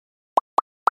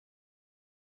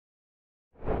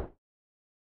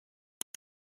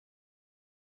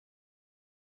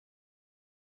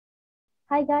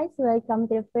Hi guys, welcome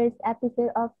to the first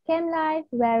episode of Chem Life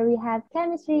where we have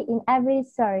chemistry in every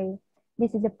story.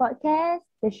 This is a podcast,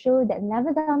 the show that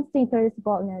never comes to encourage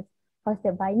boldness,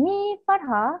 hosted by me,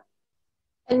 Farha.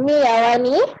 And me,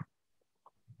 Awani.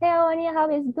 Hey Awani, how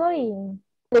is it going?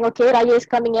 Doing okay, Raya is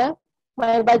coming, yeah.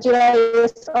 My baju Raya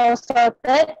is all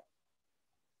sorted.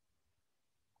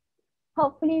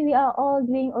 Hopefully we are all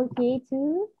doing okay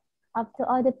too. After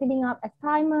all the filling up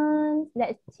assignments,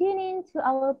 let's tune in to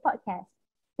our podcast.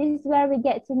 This is where we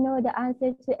get to know the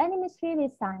answer to any mystery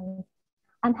with science.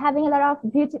 I'm having a lot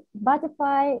of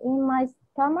butterfly in my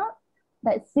stomach,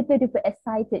 but super duper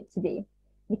excited today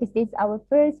because this is our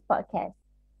first podcast.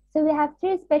 So we have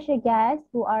three special guests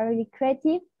who are really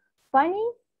creative, funny,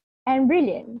 and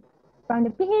brilliant. From the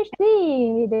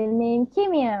PhD with the name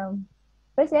Kimiam.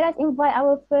 First, let us invite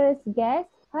our first guest,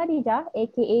 Khadija,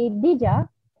 aka Dija.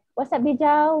 What's up,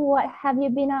 Dija? What have you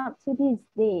been up to this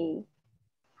day?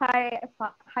 Hi,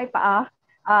 Pa.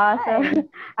 So Hi.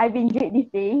 I've been great this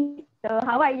day. So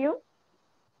how are you?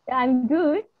 I'm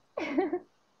good.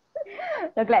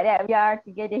 So glad that we are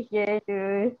together here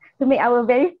to make our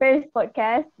very first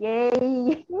podcast.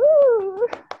 Yay! Woo!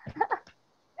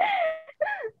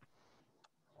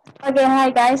 Okay,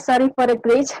 hi guys, sorry for the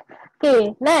glitch.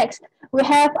 Okay, next we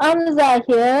have Amza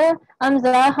here.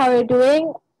 Amza, how are you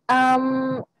doing?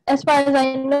 As far as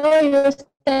I know, you're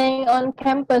staying on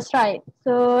campus, right?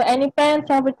 So, any plans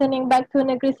of returning back to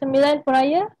Negeri Sembilan for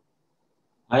Raya?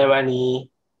 Hi, Wani.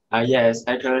 Yes,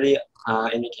 I currently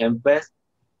in the campus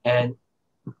and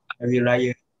I will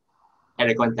ride at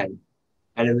the content.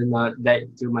 I will not back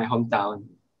to my hometown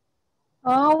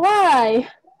Oh, why?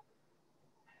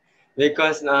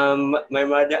 because my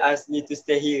mother asked me to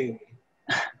stay here.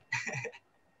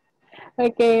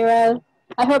 Okay, well,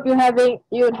 I hope you'd have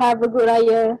a good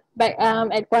Raya back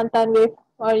at Kuantan with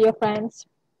all your friends.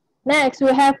 Next,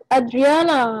 we have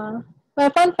Adriana. Well,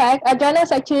 fun fact, Adriana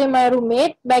is actually my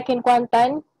roommate back in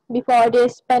Kuantan before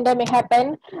this pandemic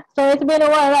happened. So it's been a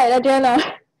while, right, Adriana?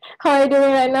 How are you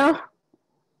doing right now?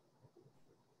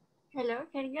 Hello,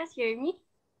 can you guys hear me?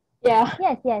 Yeah.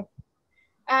 Yes.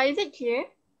 Is it clear?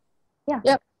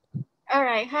 Yep. All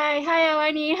right. Hi,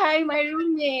 Awani. Hi, my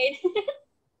roommate.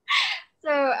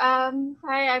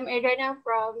 Hi, I'm Adriana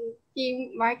from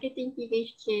Team Marketing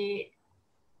PHK.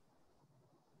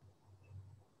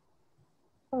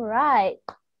 All right.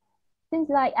 Seems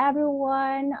like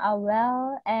everyone are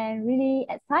well and really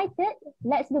excited.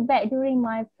 Let's look back during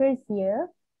my first year.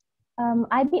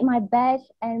 I did my best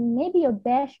and maybe your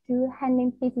best to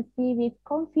handling PCC with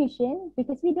confusion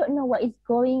because we don't know what is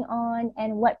going on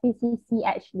and what PCC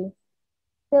actually.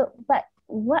 So, but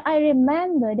what I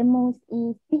remember the most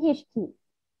is PHQ.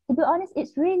 To be honest,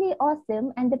 it's really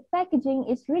awesome and the packaging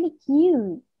is really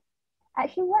cute.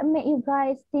 Actually, what made you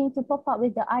guys think to pop up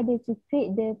with the idea to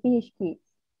create the PHQ?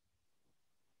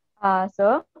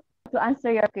 So to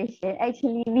answer your question,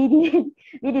 actually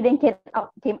we didn't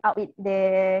came out with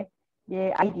the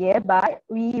idea, but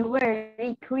we were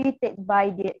recruited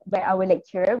by our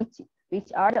lecturer,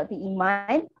 which are Dr.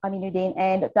 Iman Aminuddin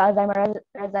and Dr. Alzheimer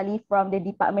Razali from the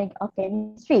Department of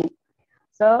Chemistry.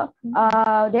 So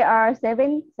there are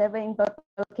seven in total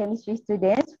chemistry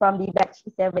students from the batch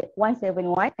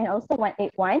 171 and also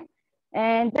 181.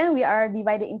 And then we are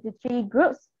divided into three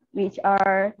groups, which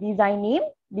are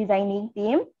designing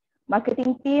team,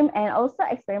 marketing team, and also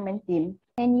experiment team.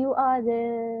 And you are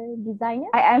the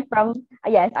designer? I am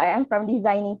from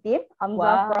designing team,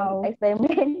 Hamza from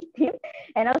experiment team,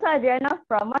 and also Adriana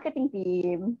from marketing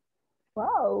team.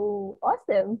 Wow,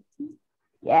 awesome.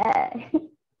 Yeah.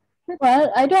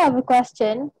 Well, I do have a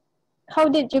question. How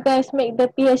did you guys make the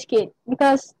PH kit?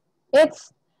 Because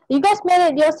you guys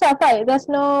made it yourself, right? There's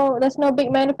no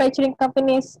big manufacturing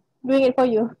companies doing it for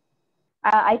you.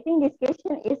 I think this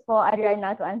question is for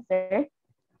Adriana to answer.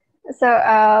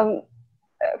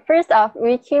 First off,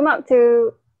 we came up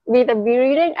with a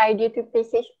brilliant idea to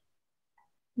package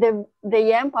the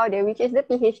yam powder, which is the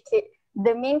PHK,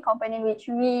 the main component which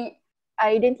we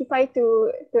identify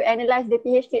to analyze the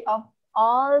pH state of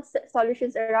all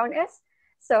solutions around us.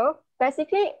 So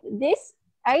basically, this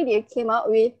idea came out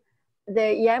with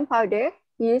the yam powder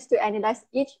used to analyze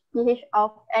each pH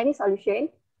of any solution,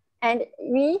 and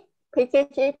we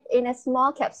package it in a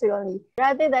small capsule only,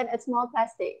 rather than a small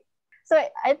plastic. So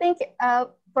I think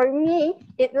for me,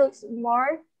 it looks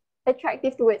more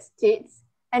attractive towards kids,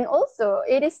 and also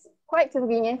it is quite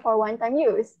convenient for one-time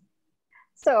use.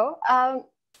 So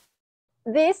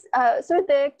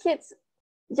the kids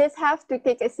just have to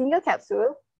take a single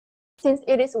capsule, since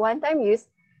it is one-time use,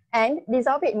 and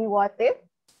dissolve it in water,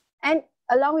 and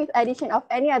along with addition of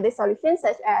any other solutions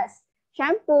such as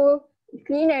shampoo,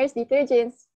 cleaners,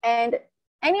 detergents, and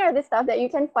any other stuff that you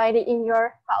can find it in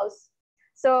your house.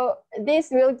 So this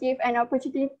will give an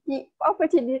opportunity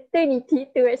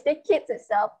towards the kids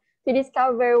itself to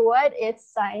discover what is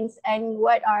science and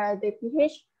what are the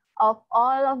pH of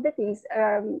all of the things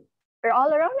are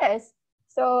all around us.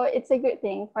 So it's a good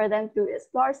thing for them to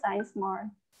explore science more.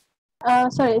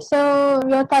 Sorry, so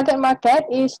your target market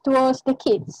is towards the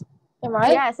kids, am I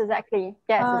right? Yes, exactly.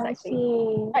 Yes, I exactly.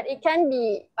 see. But it can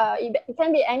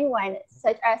be anyone,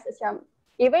 such as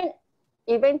even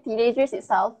teenagers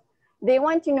itself. They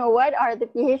want to know what are the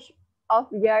pH of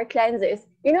their cleansers.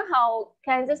 You know how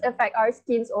cleansers affect our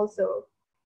skins also.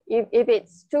 If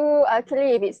it's too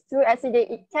acidic,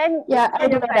 it can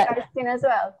affect our skin as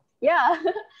well. Yeah.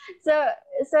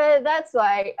 so that's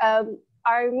why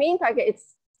our main target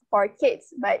is for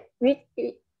kids, but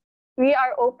we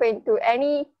are open to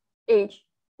any age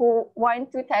who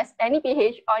want to test any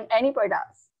pH on any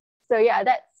products. So yeah,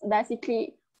 that's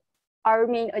basically our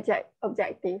main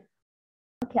objective.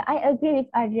 Okay, I agree with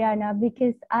Adriana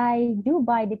because I do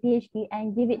buy the pH kit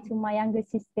and give it to my younger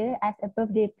sister as a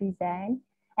birthday present.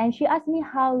 And she asked me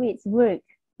how it's work.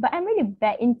 But I'm really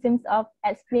bad in terms of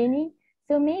explaining.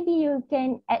 So maybe you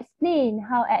can explain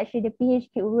how actually the pH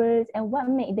kit works and what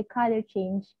make the color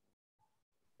change.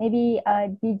 Maybe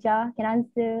Dija can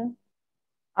answer.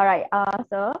 All right.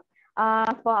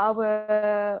 For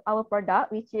our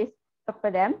product, which is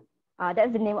Pepperdam,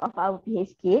 that's the name of our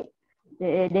pH kit.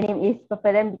 The name is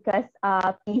Pepperdam because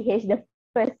pH, the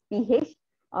first pH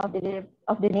of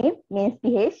the name means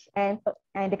pH, and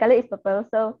the color is purple.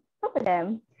 So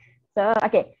Pepperdam. So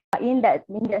okay, in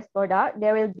this product,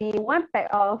 there will be one pack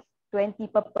of 20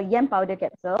 purple yam powder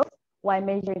capsules, one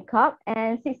measuring cup,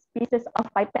 and 6 pieces of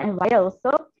pipette and vial.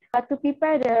 So to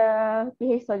prepare the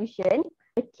pH solution,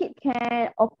 the kit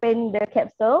can open the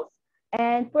capsules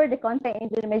and pour the content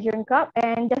into the measuring cup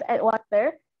and just add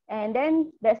water. And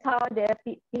then that's how the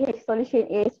pH solution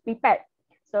is prepared.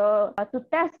 So to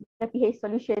test the pH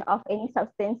solution of any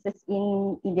substances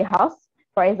in the house,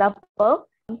 for example,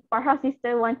 Farha's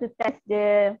sister wants to test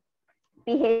the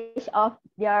pH of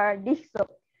their dish soap.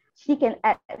 She can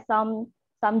add some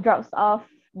drops of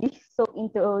dish soap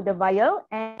into the vial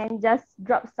and just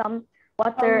drop some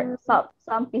water,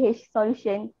 some pH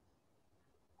solution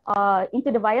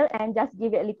into the vial and just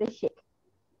give it a little shake.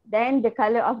 Then the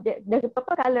color of the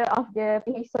purple color of the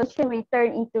pH solution will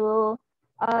turn into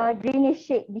a greenish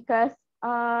shade because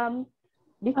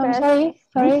sorry,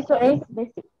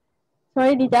 basic.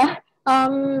 Sorry, Dija.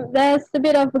 There's a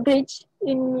bit of a glitch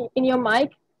in your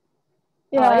mic.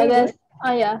 Yeah, there's.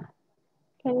 Yeah.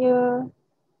 Can you?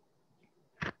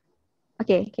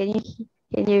 Okay. Can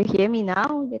you hear me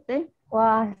now better?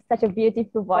 Wow, such a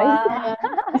beautiful voice. Wow.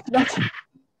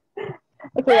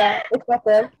 Okay, yeah, it's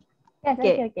better. Yes,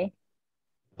 okay.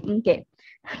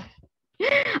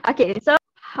 Okay, so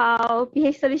how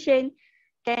pH solution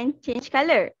can change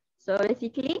color? So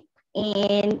basically,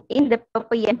 in the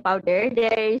purple yam powder,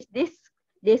 there is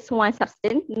this one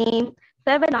substance named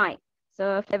flavonoid.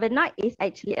 So flavonoid is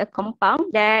actually a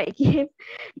compound that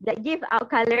gives out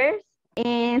colors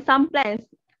in some plants.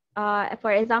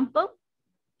 For example,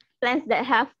 plants that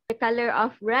have the color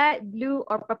of red, blue,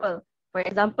 or purple. For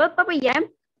example, purple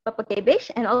yam, purple cabbage,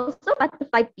 and also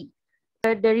butterfly pea.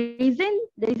 The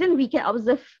reason we can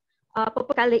observe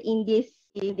purple color in this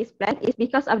plant is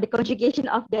because of the conjugation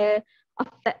of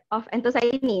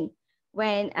anthocyanin.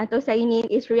 When anthocyanin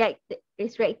is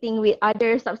reacting with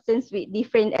other substance with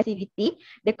different acidity,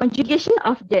 the conjugation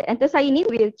of the anthocyanin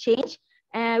will change,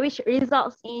 which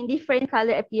results in different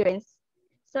color appearance.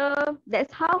 So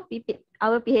that's how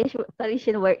our pH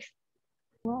solution works.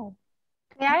 Wow.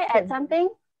 May I add something?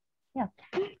 Yeah,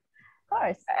 of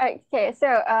course. Okay,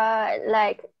 so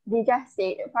like Dija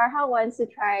said, Farha wants to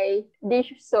try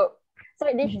dish soap. So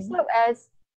dish soap, as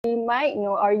you might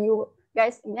know, or you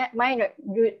guys might not,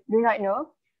 do not know,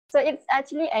 so it's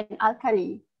actually an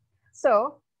alkali.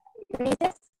 So we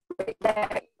just put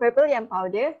the purple yam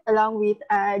powder along with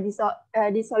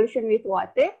dissolution with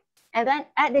water, and then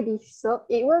add the dish soap.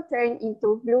 It will turn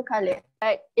into blue color.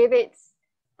 But if it's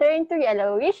turned to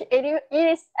yellowish, it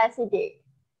is acidic.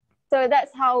 So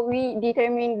that's how we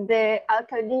determine the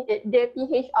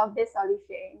pH of the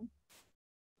solution.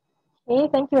 Okay,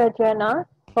 thank you, Adriana,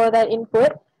 for that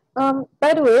input.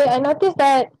 By the way, I noticed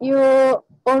that you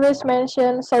always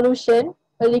mention solution,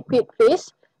 a liquid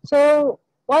phase. So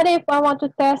what if I want to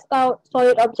test out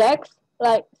solid objects,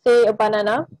 like say a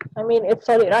banana? I mean, it's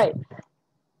solid, right?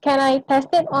 Can I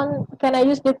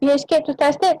use the pH kit to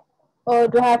test it? Or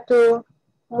do I have to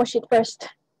mush it first?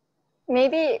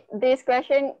 Maybe this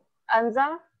question,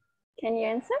 Anza, can you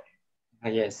answer?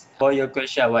 Yes. For your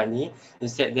question, Wani, you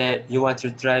said that you want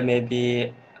to try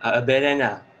maybe a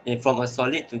banana in form of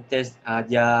solid to test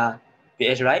their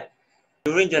pH, right?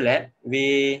 During the lab,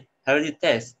 we already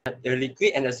test the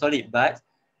liquid and the solid, but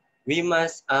we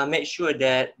must make sure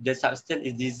that the substance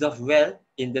is dissolved well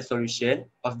in the solution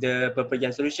of the purple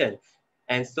yam solution.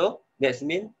 And so that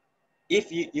means if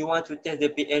you want to test the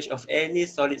pH of any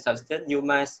solid substance, you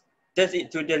must test it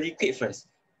to the liquid first.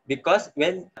 Because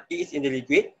when it is in the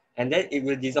liquid, and then it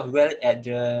will dissolve well at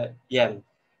the yam.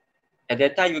 At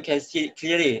that time, you can see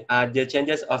clearly the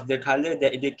changes of the color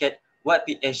that indicate what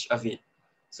pH of it.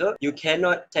 So you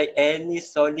cannot take any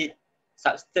solid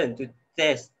substance to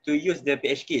test, to use the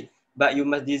pH kit, but you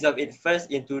must dissolve it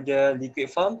first into the liquid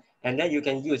form, and then you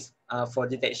can use for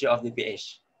detection of the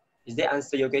pH. Is that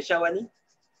answer your question, Wani?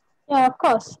 Yeah, of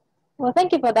course. Well,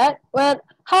 thank you for that. Well,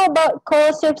 how about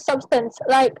corrosive substance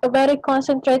like a very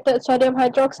concentrated sodium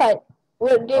hydroxide?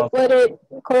 Would it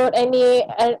corrode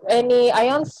any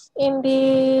ions in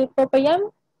the purple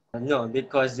yam? No,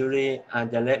 because during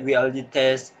the lab, we already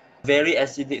test very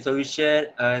acidic solution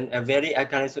and a very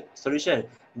alkaline solution.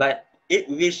 But it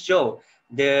will show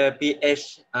the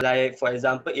pH, like for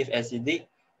example, if acidic,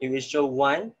 it will show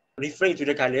 1, referring to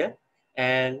the color,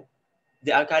 and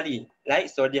the alkali, like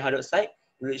sodium hydroxide,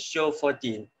 will show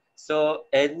 14. So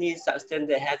any substance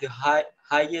that has the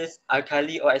highest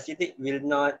alkali or acidic will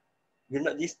not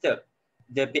disturb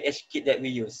the pH kit that we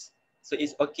use. So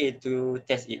it's okay to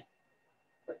test it.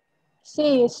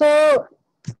 See, so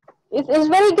it's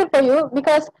very good for you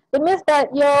because it means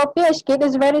that your pH kit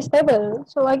is very stable.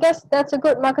 So I guess that's a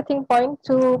good marketing point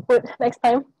to put next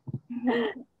time.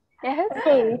 Yes.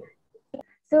 Okay.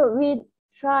 So we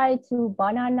try to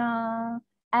banana,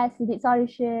 acidic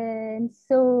solution.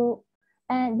 So,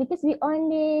 and because we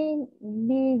only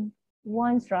live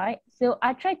once, right? So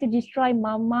I tried to destroy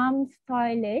my mom's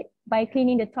toilet by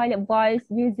cleaning the toilet bowls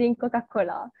using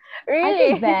Coca-Cola. I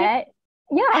Really? feel bad.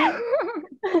 Yeah.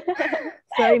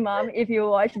 Sorry, mom, if you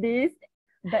watch this.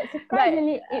 But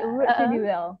surprisingly, it worked really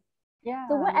well. Yeah.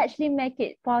 So what actually make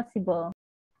it possible?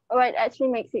 What actually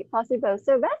makes it possible?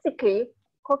 So basically,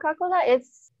 Coca-Cola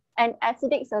is an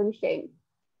acidic solution.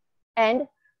 And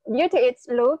due to its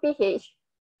low pH,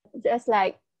 just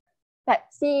like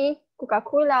Pepsi,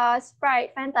 Coca-Cola,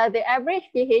 Sprite, Fanta, the average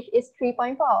pH is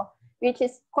 3.4, which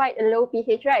is quite a low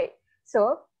pH, right?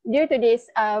 So due to this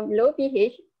low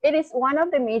pH, it is one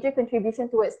of the major contributions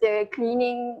towards the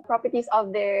cleaning properties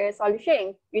of the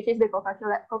solution, which is the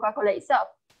Coca-Cola itself.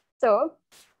 So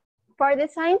for the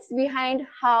science behind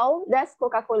how does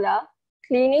Coca-Cola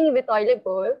cleaning the toilet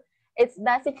bowl, it's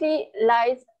basically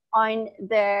lies on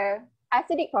the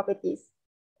acidic properties.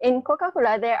 In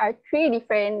Coca-Cola, there are 3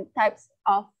 different types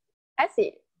of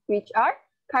acid, which are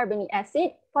carbonic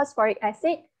acid, phosphoric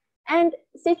acid, and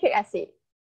citric acid.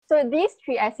 So these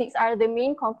 3 acids are the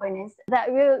main components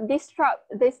that will disrupt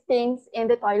the stains in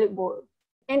the toilet bowl.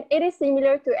 And it is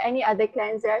similar to any other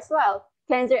cleanser as well.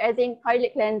 Cleanser as in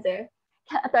toilet cleanser.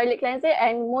 Toilet cleanser,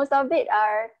 and most of it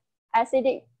are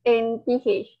acidic in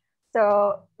pH.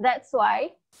 So that's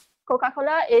why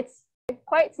Coca-Cola is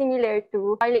quite similar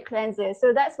to toilet cleanser.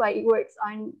 So that's why it works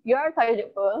on your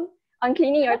toilet bowl, on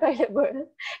cleaning your toilet bowl.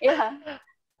 Yeah.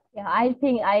 Yeah, I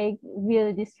think I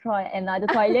will destroy another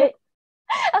toilet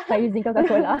by using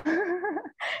Coca-Cola.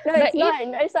 No, But it's not.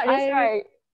 It's not right.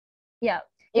 Yeah.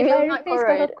 It If will I not replace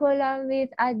corrode. Coca-Cola with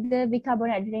other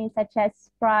bicarbonate drinks such as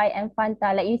Sprite and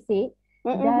Fanta, like you said,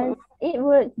 does it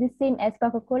work the same as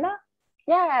Coca-Cola?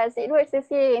 Yes, it works the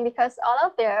same because all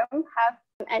of them have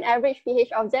an average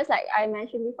pH of, just like I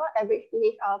mentioned before, average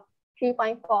pH of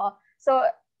 3.4. So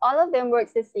all of them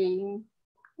works the same.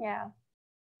 Yeah.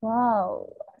 Wow.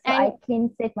 So And I can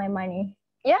save my money.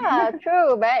 yeah,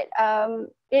 true. But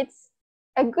it's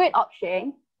a good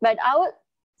option. But I would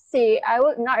say I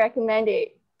would not recommend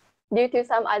it due to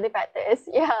some other factors.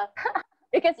 Yeah.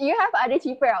 Because you have other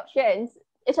cheaper options.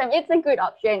 It's a good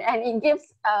option, and it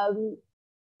gives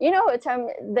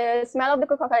the smell of the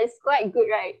Coca-Cola is quite good,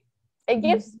 right? It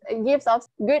gives off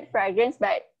good fragrance,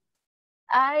 but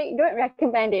I don't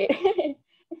recommend it.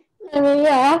 I mean,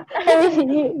 yeah. It would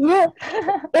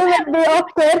be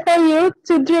awkward for you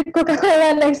to drink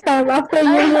Coca-Cola next time after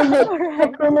you use it for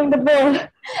cleaning the bowl.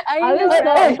 I know,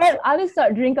 right? I will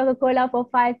start drinking Coca-Cola for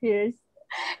 5 years.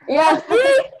 Yeah,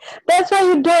 see? That's why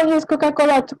you don't use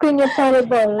Coca-Cola to clean your toilet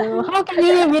bowl. How can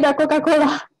you live without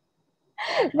Coca-Cola?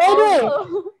 By the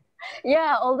way,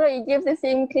 Although it gives the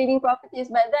same cleaning properties,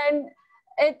 but then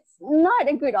it's not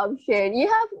a good option. You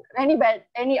have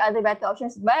any other better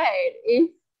options, but if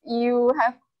you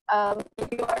have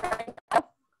if you are a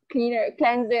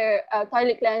cleanser,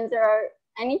 toilet cleanser or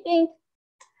anything,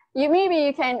 maybe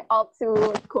you can opt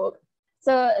to Coke.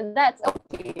 So that's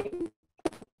okay.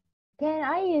 Can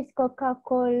I use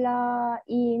Coca-Cola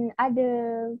in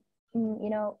other,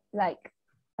 like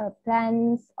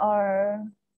plants or,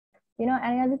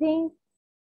 any other thing?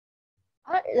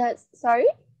 That's sorry.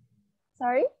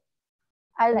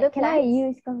 Other Like, can I plants?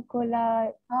 use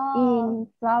Coca-Cola Oh, in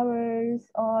flowers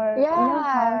or,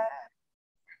 yeah.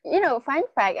 house? Fun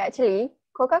fact actually,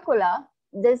 Coca-Cola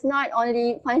does not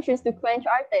only functions to quench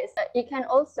our thirst, it can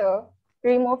also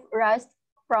remove rust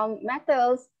from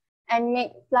metals and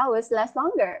make flowers last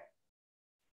longer.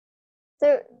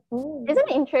 So, Oh. isn't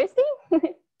it interesting?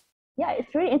 Yeah,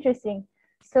 it's really interesting.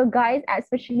 So guys,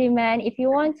 especially men, if you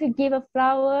want to give a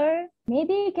flower,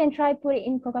 maybe you can try put it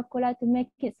in Coca-Cola to make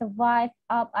it survive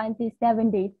up until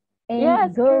 7 days. And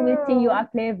Yes, girl will think you true. are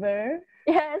clever.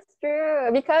 Yes,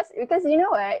 true. Because you know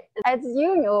what? As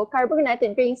you know,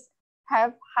 carbonated drinks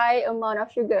have high amount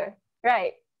of sugar,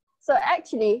 right? So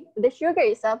actually, the sugar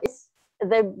itself is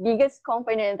the biggest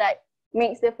component that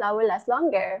makes the flower last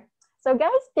longer. So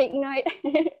guys, take note.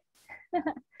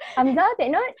 Hamza,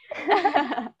 take note.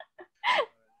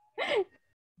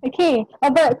 Okay,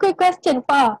 but quick question,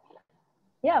 Pa.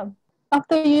 Yeah.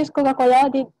 After you use Coca-Cola,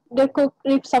 did the Coke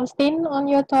leave some stain on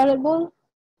your toilet bowl?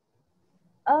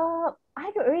 I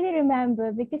don't really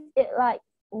remember because it like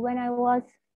when I was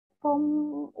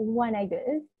Form 1, I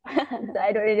guess. So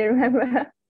I don't really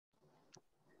remember.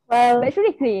 Well, But it's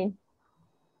really clean.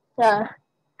 yeah.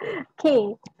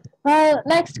 Okay. Well,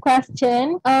 next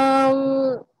question.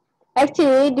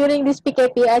 Actually, during this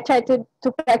PKP, I tried to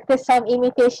practice some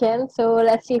imitation. So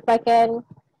let's see if I can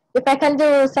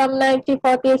do some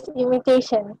 1940s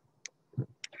imitation.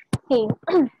 Okay.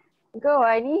 Go,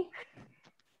 Ani.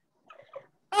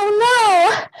 Oh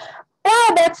no!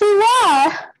 Wow, Betsy,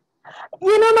 wow!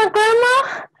 You know my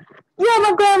grandma? Yeah,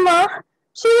 my grandma.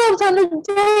 She lives on the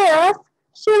jails.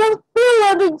 She lives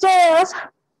below the jails.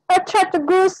 I tried to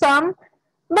grow some,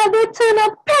 but they turned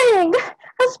out pink.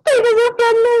 As pink as a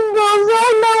flamingos.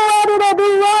 Oh no, what did I do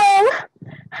wrong?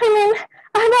 I mean,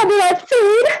 what did I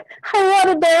feed? I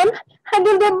watered them. I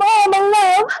give them all my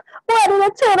love. Why did I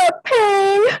turn out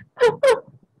pink?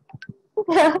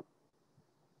 Yeah.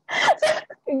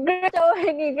 Great job,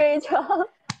 Ani. Great job.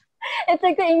 It's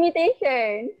a good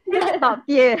imitation. Top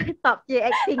tier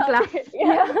acting class.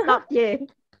 Yeah. Top tier.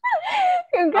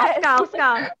 Congrats.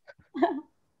 Oscar.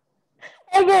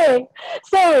 Okay,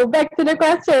 so back to the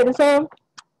question. So,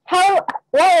 why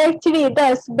actually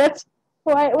does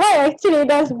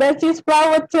Betsy's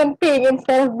flower turn pink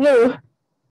instead of blue?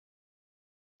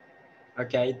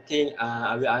 Okay, I think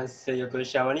I will answer your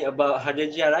question Wani about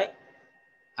hydrangea, right?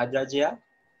 Hydrangea.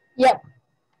 Yep.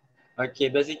 Okay,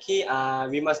 basically,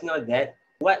 we must know that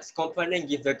what component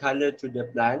give the color to the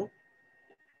plant.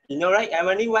 You know, right,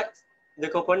 Amani, what the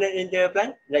component in the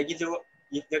plant that gives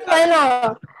the color? I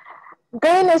know.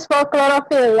 Green is for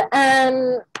chlorophyll,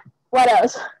 and what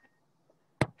else?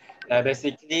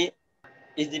 Basically,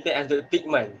 it depends on the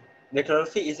pigment. The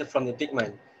chlorophyll is from the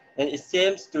pigment, and it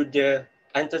seems to the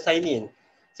anthocyanin.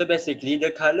 So basically,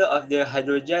 the color of the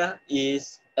hydrangea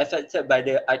is affected by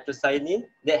the anthocyanin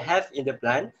that have in the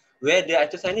plant, where the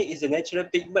anthocyanin is a natural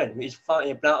pigment which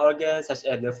found in plant organs such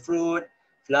as the fruit,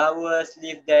 flowers,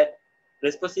 leaf that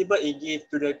responsible it gives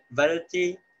to the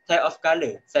variety type of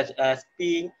color such as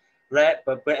pink, red,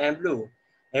 purple, and blue.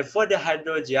 And for the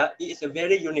hydrangea, it is a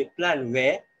very unique plant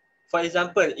where, for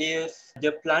example, if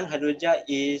the plant hydrangea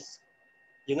is,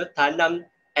 tanam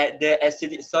at the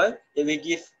acidic soil, it will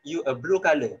give you a blue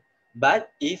color.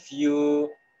 But if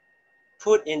you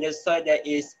put in the soil that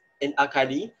is in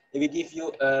alkali, it will give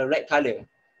you a red color.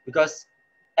 Because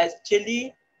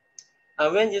actually,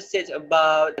 when you said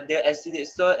about the acidic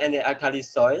soil and the alkali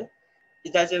soil,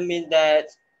 it doesn't mean that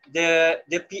the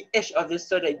pH of the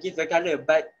soil that gives the color,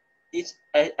 but it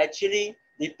actually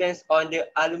depends on the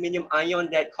aluminium ion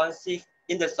that consists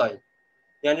in the soil.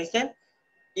 You understand?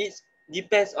 It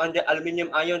depends on the aluminium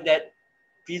ion that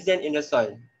present in the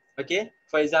soil. Okay.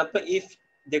 For example, if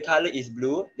the color is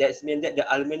blue, that means that the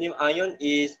aluminium ion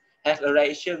have a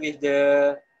reaction with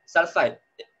the sulfide.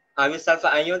 With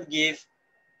sulfide ion give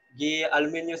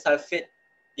aluminium sulfate,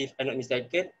 if I'm not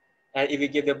mistaken, and it will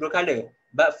give the blue color.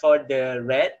 But for the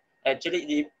red,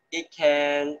 actually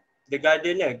the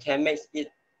gardener can make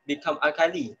it become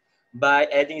alkali by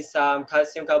adding some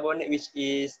calcium carbonate which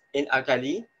is in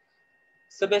alkali.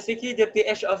 So basically the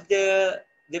pH of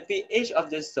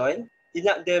the soil is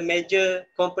not the major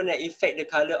component affect the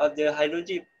color of the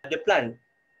hydrogen the plant,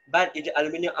 but it's the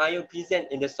aluminium ion present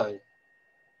in the soil.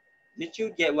 Did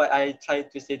you get what I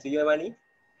tried to say to you, Amani?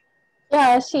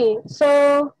 Yeah, I see.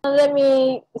 So let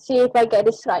me see if I get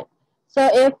this right. So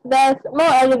if there's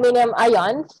more aluminum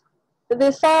ions,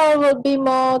 the soil will be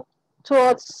more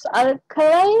towards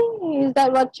alkali. Is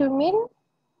that what you mean?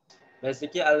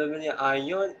 Basically, aluminum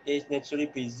ion is naturally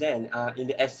present in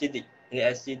the acidic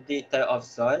type of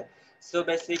soil. So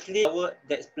basically, our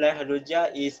that plant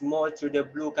hydrogen is more to the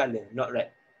blue color, not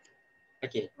red.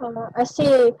 Okay. I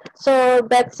see. So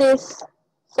that is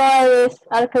soil is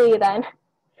alkali then.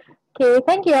 Okay,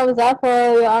 thank you, Hamza,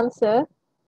 for your answer.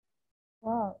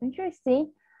 Wow,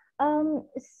 interesting.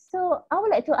 So I would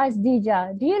like to ask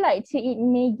Dija, do you like to eat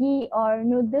Maggi or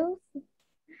noodles?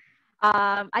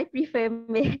 I prefer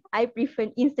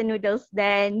instant noodles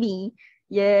than mee.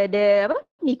 Yeah, the apa?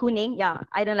 Mee kuning. Yeah,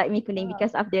 I don't like mee kuning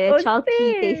because of the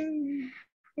chalky taste.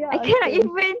 Yeah, I cannot same.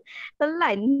 even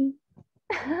telan.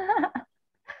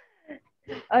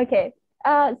 Okay.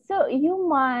 So you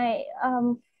might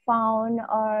found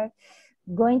or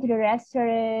going to the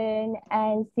restaurant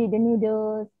and see the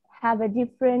noodles have a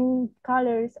different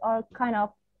colors or kind of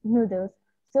noodles.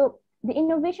 So the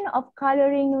innovation of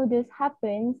coloring noodles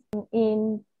happens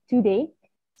in today.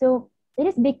 So it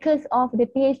is because of the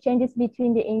pH changes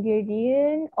between the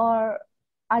ingredient or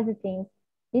other things.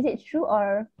 Is it true,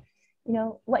 or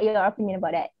what your opinion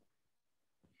about that?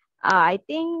 I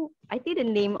think the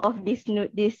name of this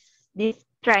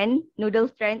trend,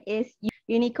 noodles trend, is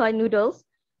unicorn noodles.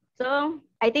 So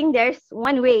I think there's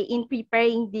one way in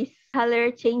preparing these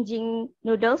color changing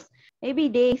noodles. Maybe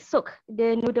they soak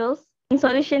the noodles in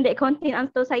solution that contain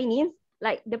anthocyanins,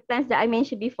 like the plants that I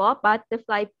mentioned before,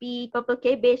 butterfly pea, purple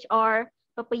cabbage, or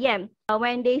purple yam.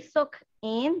 When they soak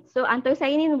in, so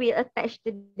anthocyanin will attach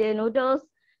to the noodles.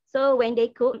 So when they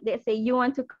cook, let's say you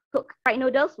want to cook fried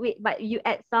noodles but you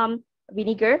add some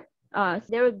vinegar. So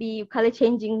there will be color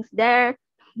changings there.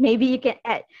 Maybe you can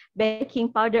add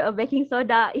baking powder or baking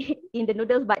soda in the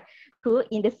noodles, but who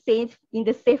in the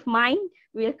safe mind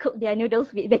will cook their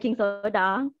noodles with baking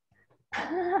soda.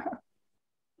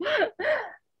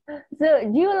 So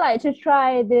do you like to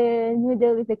try the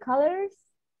noodle with the colors?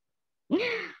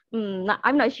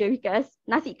 I'm not sure because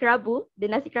the nasi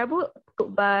kerabu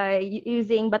cooked by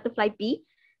using butterfly pea,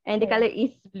 and the color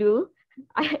is blue.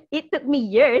 It took me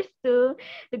years to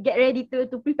get ready to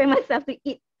prepare myself to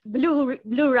eat blue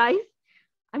rice.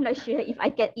 I'm not sure if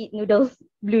I can eat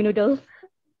blue noodles.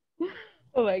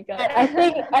 Oh my god! I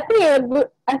think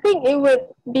it would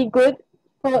be good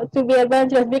to be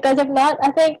adventurous, because if not,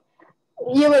 I think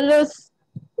you will lose.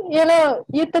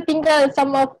 You tertinggal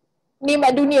some of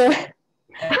nikmat dunia.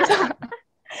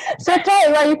 So try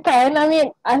it while you can. I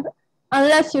mean,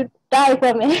 unless you die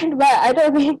from it, but I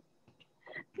don't think.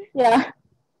 Yeah.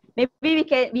 Maybe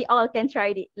we all can try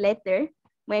it later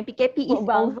when PKP is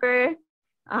over.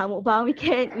 Mukbang, we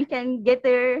can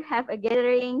have a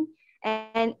gathering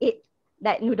and eat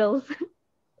that noodles.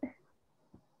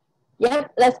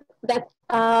 Yep, it's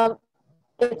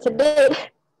a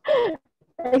date.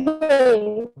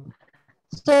 Okay.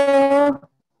 So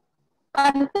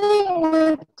I think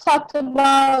we've talked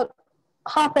about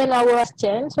half an hour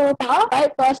question. So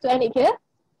right for us to end it here.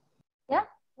 Yeah.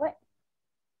 What?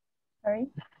 Sorry.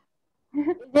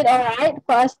 Is it alright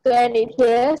for us to end it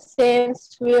here,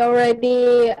 since we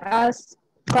already asked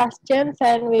questions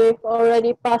and we've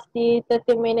already passed the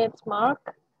 30 minutes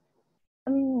mark?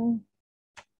 No.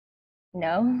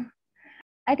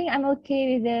 I think I'm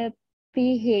okay with the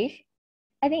pH.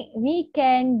 I think we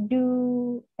can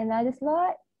do another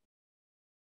slot.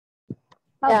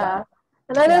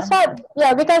 Another slot.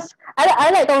 Yeah, because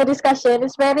I like our discussion.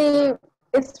 It's very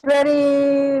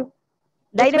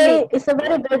dynamic. It's a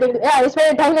very building. Yeah, it's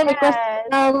very dynamic.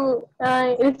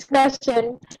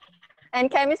 Discussion.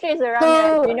 And chemistry is around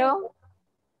us,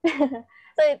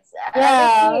 So it's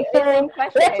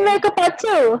let's make a part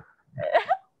 2.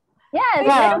 Yes,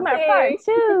 let's make part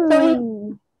 2.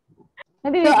 So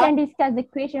maybe we can discuss the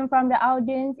question from the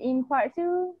audience in part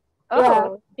 2.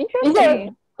 Oh,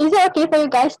 interesting. Is it okay for you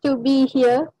guys to be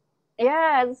here?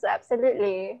 Yes,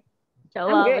 absolutely.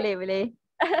 InsyaAllah, boleh.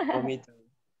 For me too.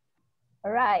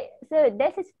 Alright, so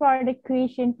this is for the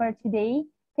question for today.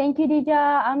 Thank you,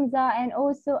 Dija, Hamza, and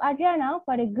also Adriana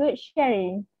for the good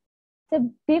sharing. So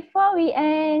before we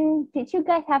end, did you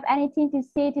guys have anything to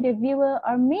say to the viewer,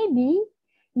 or maybe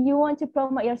you want to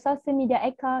promote your social media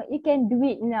account? You can do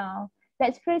it now.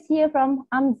 Let's first hear from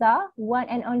Hamza, one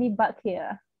and only back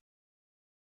here.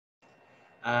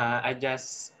 I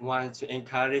just want to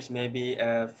encourage maybe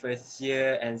first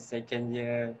year and second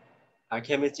year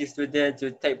chemistry student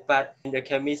to take part in the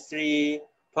chemistry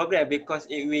program, because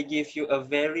it will give you a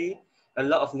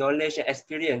lot of knowledge and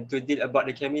experience to deal about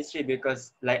the chemistry,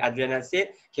 because like Adriana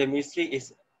said, chemistry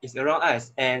is around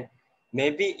us, and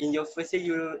maybe in your first year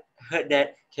you heard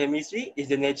that chemistry is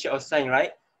the nature of science,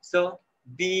 right? So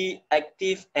be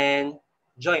active and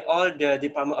join all the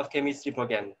Department of Chemistry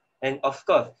program. And of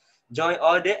course, join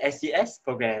all the SCS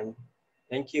program.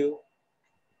 Thank you.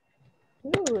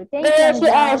 Ooh, thank you, Yes, Hamza.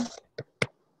 yes.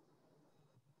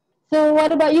 So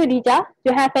what about you, Dija?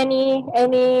 Do you have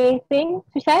anything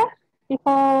to share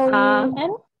before we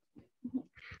end?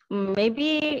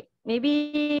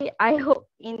 Maybe I hope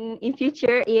in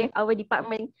future if our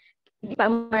department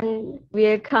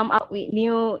will come up with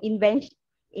new innovation,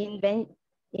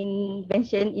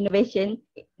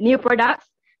 new products.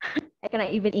 I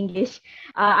cannot even English.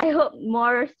 I hope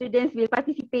more students will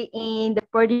participate in the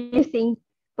producing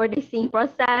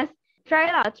process.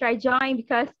 Try join,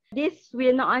 because this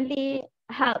will not only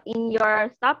help in your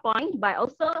start point, but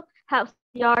also helps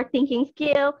your thinking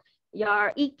skill,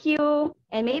 your EQ,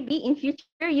 and maybe in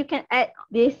future you can add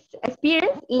this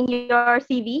experience in your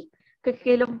CV,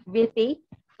 curriculum vitae,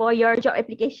 for your job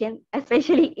application,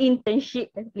 especially internship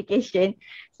application.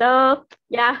 So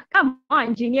yeah, come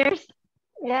on, juniors.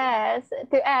 Yes,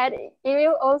 to add, it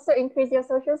will also increase your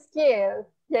social skills.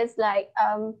 Just like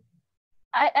I'm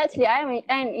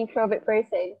an introvert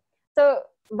person. So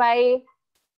by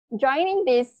joining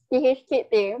this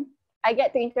PHK team, I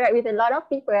get to interact with a lot of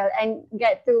people and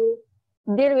get to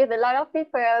deal with a lot of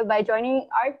people by joining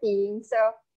our team.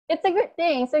 So it's a good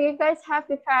thing. So you guys have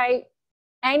to try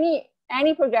any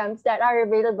programs that are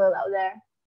available out there.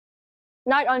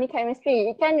 Not only chemistry,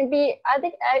 it can be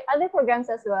other programs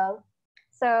as well.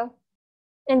 So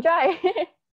enjoy.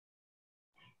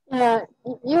 Yeah,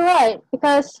 you're right,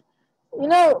 because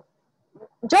join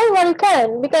what you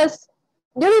can, because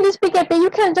during this PKP you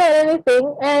can join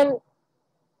anything, and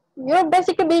you're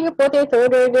basically being a potato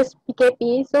during this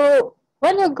PKP. So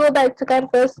when you go back to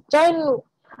campus, join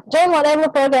whatever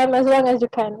program as long as you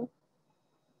can.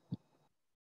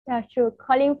 Yeah, sure.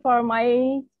 Calling for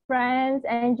my friends,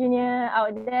 engineer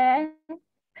out there.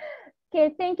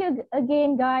 Okay, thank you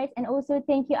again, guys. And also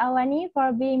thank you, Awani,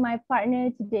 for being my partner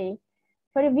today.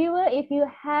 For the viewer, if you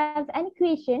have any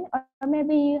question or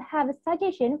maybe you have a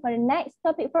suggestion for the next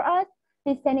topic for us,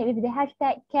 please send it with the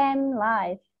hashtag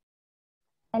ChemLive.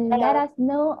 And let us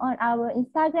know on our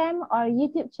Instagram or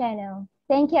YouTube channel.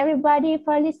 Thank you, everybody,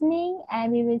 for listening,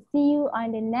 and we will see you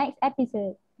on the next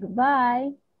episode.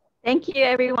 Goodbye. Thank you,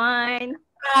 everyone.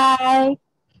 Bye.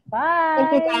 Bye.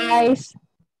 Thank you, guys.